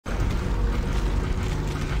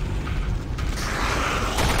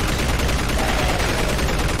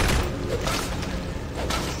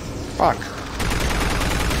Fuck.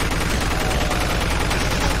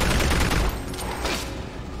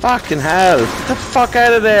 Fucking hell. Get the fuck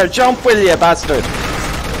out of there. Jump, will you, bastard?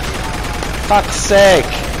 Fuck's sake.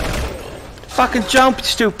 Fucking jump, you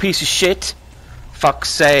stupid piece of shit. Fuck's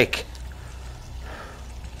sake.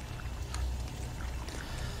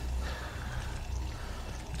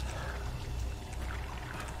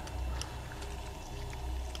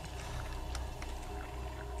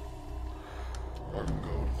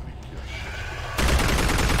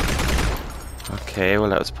 Okay, well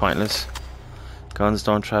that was pointless. Guns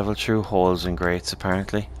don't travel through holes in grates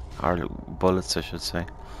apparently. Or bullets I should say.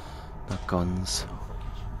 Not guns.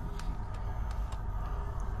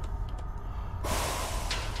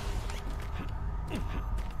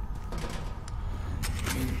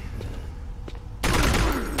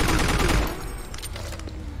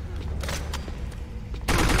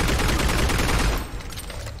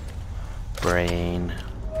 Brain.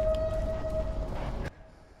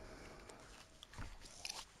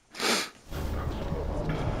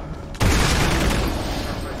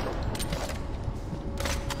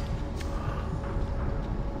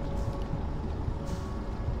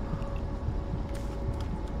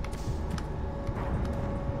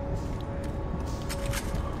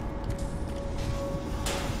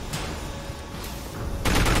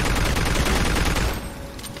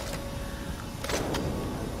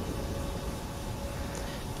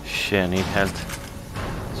 Shit, I need health.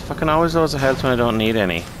 There's fucking always loads of health when I don't need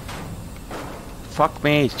any. Fuck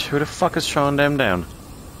me, who the fuck is throwing them down?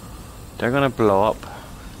 They're gonna blow up.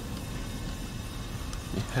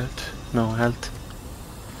 Need health? No health.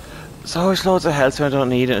 There's always loads of health when I don't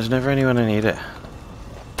need it. There's never any when I need it.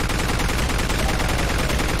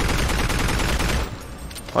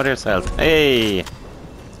 What is health? Hey!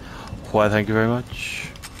 Why, thank you very much.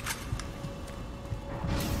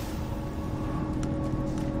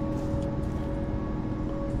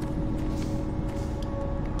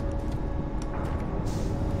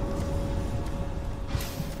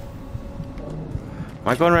 Am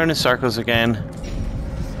I going around in circles again?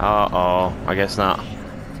 Uh-oh, I guess not.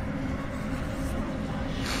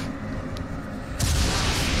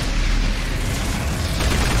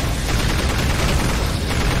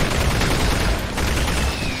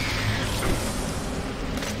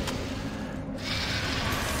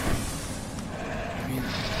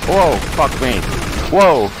 Whoa, fuck me.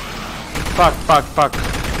 Whoa. Fuck.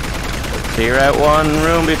 Clear out one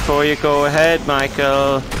room before you go ahead,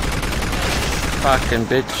 Michael. Fucking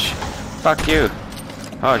bitch. Fuck you.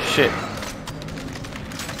 Oh shit.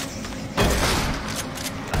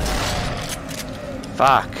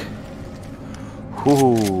 Fuck.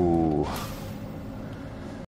 Ooh.